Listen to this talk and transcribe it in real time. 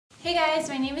Hey guys,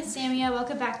 my name is Samia.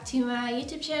 Welcome back to my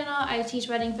YouTube channel. I teach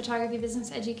wedding photography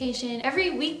business education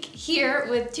every week here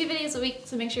with 2 videos a week,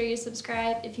 so make sure you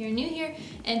subscribe if you're new here.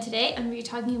 And today I'm going to be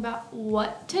talking about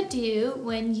what to do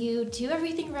when you do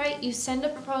everything right, you send a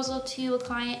proposal to a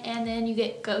client and then you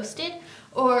get ghosted,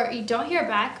 or you don't hear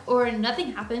back, or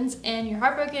nothing happens and you're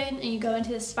heartbroken and you go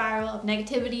into this spiral of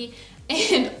negativity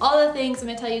and all the things. I'm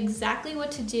going to tell you exactly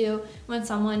what to do when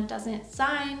someone doesn't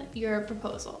sign your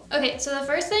proposal. Okay, so the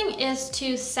first thing is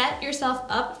to set yourself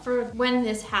up for when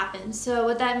this happens. So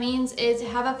what that means is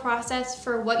have a process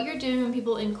for what you're doing when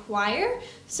people inquire,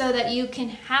 so that you can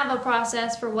have a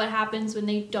process for what happens when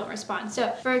they don't respond.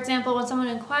 So for example, when someone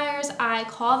inquires, I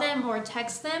call them or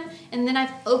text them, and then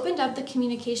I've opened up the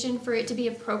communication for it to be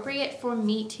appropriate for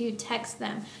me to text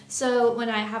them. So when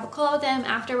I have a call with them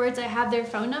afterwards, I have their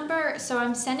phone number, so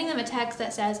I'm sending them a text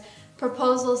that says,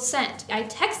 proposal sent. I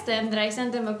text them that I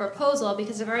sent them a proposal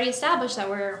because I've already established that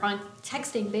we're on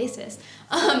texting basis.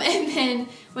 And then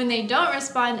when they don't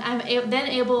respond, I'm then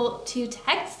able to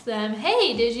text them,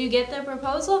 hey, did you get the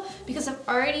proposal? Because I've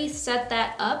already set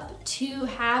that up to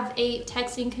have a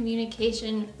texting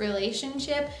communication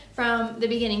relationship from the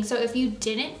beginning. So if you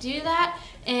didn't do that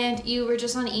and you were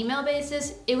just on an email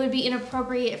basis, it would be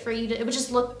inappropriate for you to, it would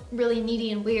just look really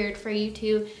needy and weird for you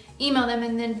to email them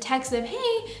and then text them,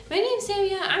 hey, my name's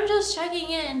Samia, I'm just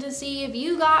checking in to see if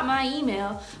you got my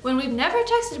email. When we've never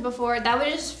texted before, that would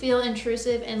just feel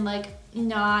intrusive and like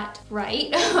not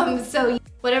right. So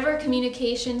whatever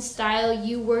communication style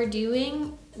you were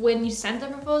doing when you sent the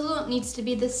proposal needs to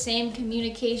be the same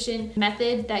communication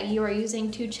method that you are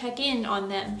using to check in on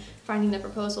them finding the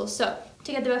proposal. So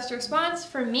to get the best response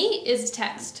for me is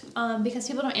text, because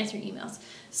people don't answer emails.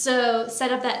 So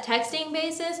set up that texting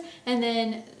basis, and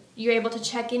then you're able to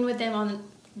check in with them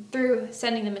through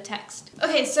sending them a text.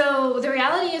 Okay, so the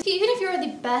reality is, even if you're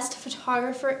the best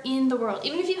photographer in the world,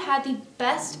 even if you had the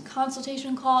best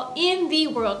consultation call in the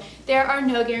world, there are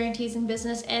no guarantees in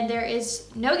business, and there is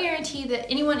no guarantee that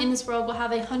anyone in this world will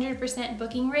have a 100%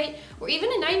 booking rate or even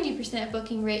a 90%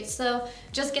 booking rate. So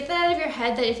just get that out of your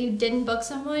head that if you didn't book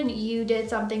someone, you did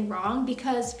something wrong,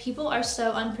 because people are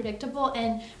so unpredictable,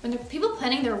 and when people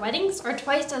planning their weddings are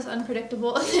twice as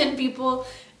unpredictable than people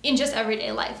in just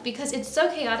everyday life, because it's so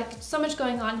chaotic, it's so much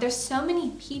going on. There's so many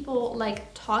people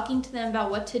like talking to them about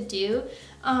what to do.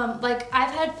 Like I've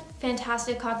had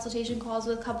fantastic consultation calls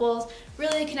with couples,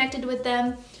 really connected with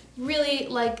them, really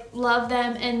like love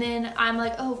them, and then I'm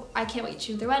like, oh, I can't wait to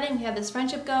shoot their wedding, we have this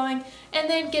friendship going, and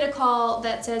then get a call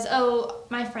that says, oh,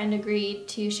 my friend agreed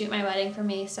to shoot my wedding for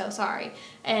me, so sorry.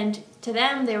 And to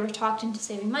them, they were talked into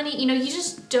saving money. You know, you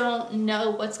just don't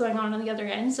know what's going on the other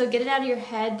end, so get it out of your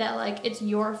head that like it's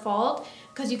your fault,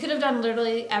 because you could have done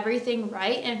literally everything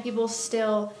right and people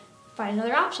still find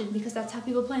another option, because that's how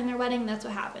people plan their wedding, and that's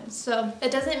what happens. So that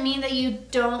doesn't mean that you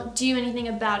don't do anything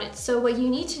about it. So what you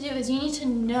need to do is you need to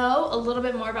know a little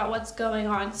bit more about what's going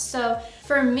on. So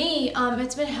for me,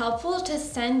 it's been helpful to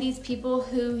send these people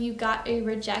who you got a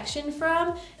rejection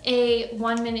from a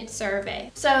 1-minute survey.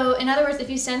 So in other words, if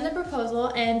you send the proposal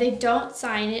and they don't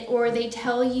sign it, or they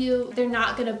tell you they're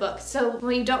not gonna book. So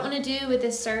what you don't wanna do with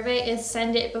this survey is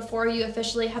send it before you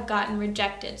officially have gotten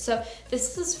rejected. So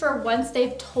this is for once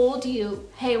they've told you,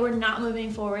 hey, we're not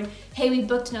moving forward, hey, we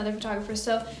booked another photographer.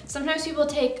 So sometimes people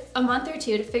take a month or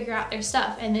two to figure out their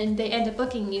stuff, and then they end up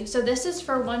booking you. So this is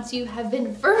for once you have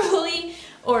been verbally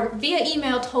or via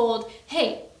email told,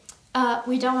 hey,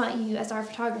 we don't want you as our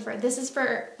photographer. This is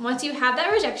for once you have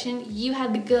that rejection, you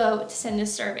had the go to send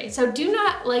this survey. So do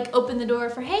not like open the door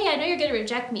for, hey, I know you're gonna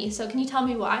reject me, so can you tell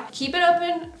me why? Keep it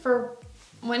open for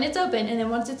when it's open, and then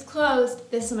once it's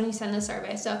closed, this is when you send the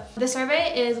survey. So the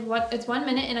survey is it's 1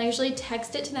 minute, and I usually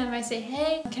text it to them. I say,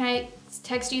 hey, can I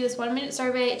text you this 1-minute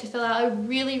survey to fill out? It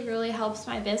really, really helps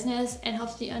my business and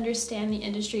helps me understand the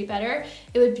industry better.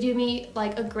 It would do me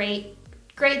like a great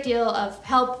deal of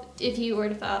help if you were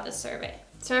to fill out this survey.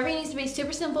 Survey needs to be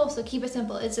super simple, so keep it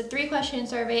simple. It's a 3-question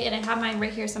survey, and I have mine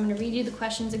right here, so I'm gonna read you the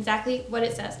questions exactly what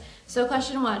it says. So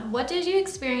question 1, what did you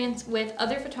experience with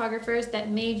other photographers that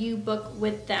made you book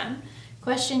with them?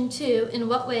 Question 2, in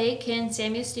what way can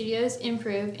Samia Studios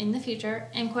improve in the future?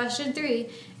 And question 3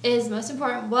 is most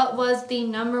important, what was the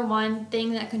 #1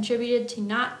 thing that contributed to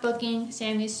not booking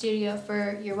Samia Studio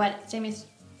for your wedding?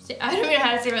 I don't know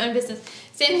how to say my own business.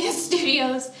 Samia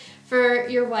Studios for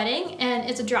your wedding, and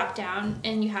it's a drop down,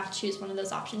 and you have to choose one of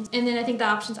those options. And then I think the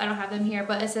options, I don't have them here,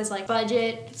 but it says like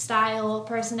budget, style,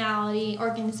 personality,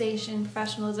 organization,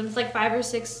 professionalism. It's like 5 or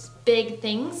 6 big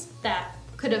things that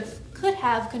could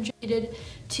have contributed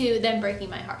to them breaking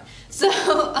my heart. So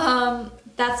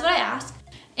that's what I asked.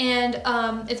 And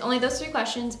it's only those 3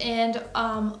 questions. And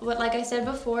like I said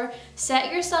before,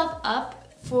 set yourself up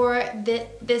for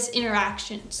this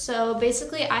interaction. So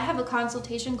basically, I have a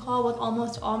consultation call with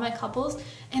almost all my couples,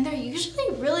 and they're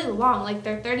usually really long. Like,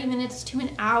 they're 30 minutes to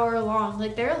an hour long.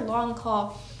 Like, they're a long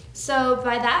call. So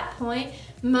by that point,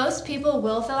 most people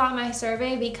will fill out my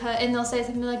survey and they'll say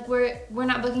something like, we're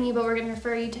not booking you, but we're going to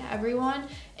refer you to everyone.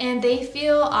 And they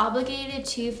feel obligated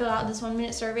to fill out this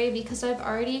 1-minute survey because I've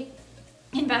already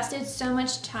invested so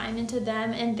much time into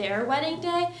them and their wedding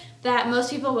day that most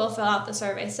people will fill out the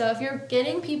survey. So if you're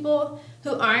getting people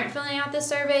who aren't filling out the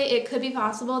survey, it could be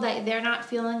possible that they're not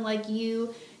feeling like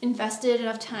you invested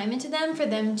enough time into them for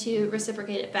them to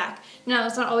reciprocate it back. Now,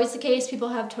 it's not always the case. People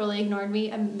have totally ignored me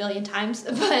a million times,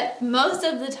 but most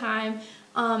of the time,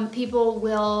 people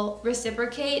will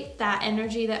reciprocate that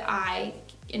energy that I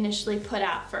initially put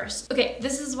out first. Okay,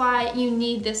 this is why you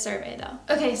need this survey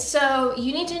though. Okay, so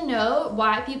you need to know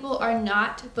why people are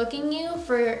not booking you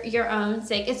for your own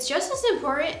sake. It's just as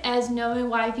important as knowing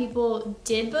why people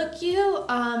did book you,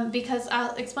 because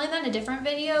I'll explain that in a different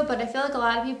video, but I feel like a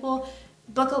lot of people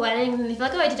book a wedding and they feel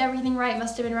like, oh, I did everything right,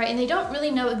 must have been right, and they don't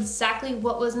really know exactly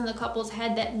what was in the couple's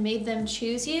head that made them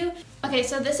choose you. Okay,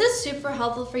 so this is super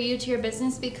helpful for you to your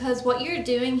business because what you're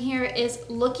doing here is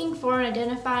looking for and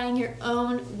identifying your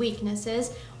own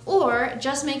weaknesses, or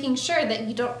just making sure that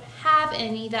you don't have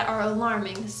any that are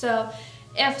alarming. So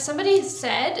if somebody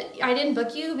said, I didn't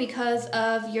book you because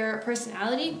of your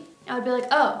personality, I would be like,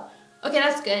 oh, okay,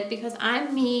 that's good because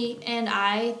I'm me and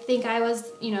I think I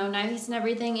was, nice and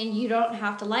everything, and you don't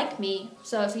have to like me.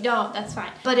 So if you don't, that's fine.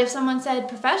 But if someone said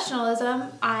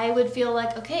professionalism, I would feel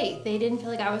like, okay, they didn't feel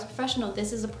like I was professional.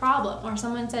 This is a problem. Or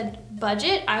someone said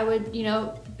budget, I would,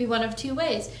 be one of 2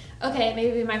 ways. Okay,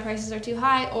 maybe my prices are too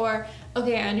high, or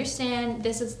okay, I understand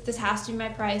this has to be my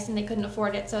price and they couldn't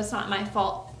afford it, so it's not my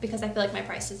fault because I feel like my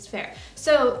price is fair.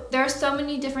 So there are so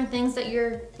many different things that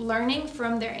you're learning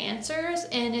from their answers,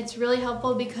 and it's really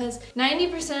helpful because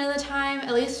 90% of the time,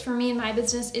 at least for me in my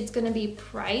business, it's gonna be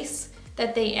price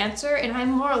that they answer, and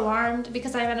I'm more alarmed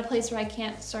because I'm at a place where I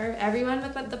can't serve everyone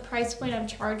with the price point I'm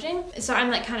charging. So I'm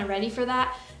like kind of ready for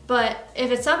that. But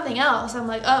if it's something else, I'm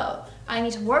like, oh, I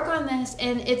need to work on this.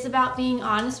 And it's about being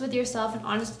honest with yourself and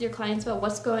honest with your clients about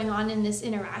what's going on in this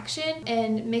interaction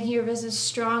and making your business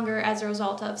stronger as a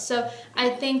result of. So I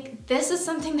think this is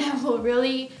something that will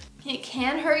really, it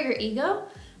can hurt your ego,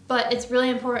 but it's really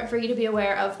important for you to be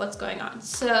aware of what's going on.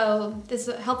 So this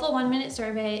is a helpful 1-minute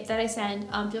survey that I send.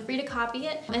 Feel free to copy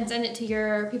it and send it to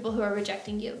your people who are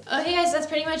rejecting you. Okay guys, that's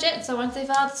pretty much it. So once they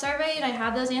fill out the survey and I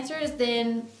have those answers,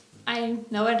 then I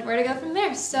know where to go from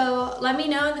there. So let me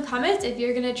know in the comments if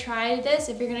you're gonna try this,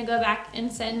 if you're gonna go back and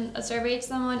send a survey to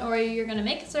someone, or you're gonna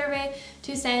make a survey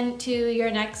to send to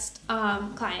your next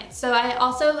client.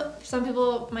 So some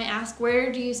people might ask,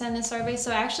 where do you send this survey?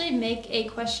 So I actually make a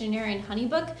questionnaire in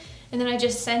HoneyBook, and then I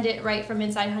just send it right from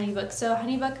inside HoneyBook. So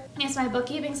HoneyBook is my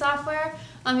bookkeeping software.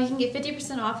 You can get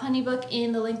 50% off HoneyBook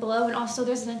in the link below, and also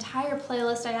there's an entire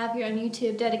playlist I have here on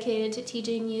YouTube dedicated to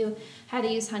teaching you how to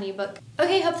use HoneyBook.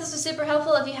 Okay, hope this was super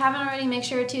helpful. If you haven't already, make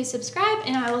sure to subscribe,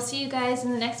 and I will see you guys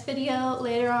in the next video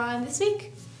later on this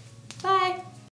week. Bye!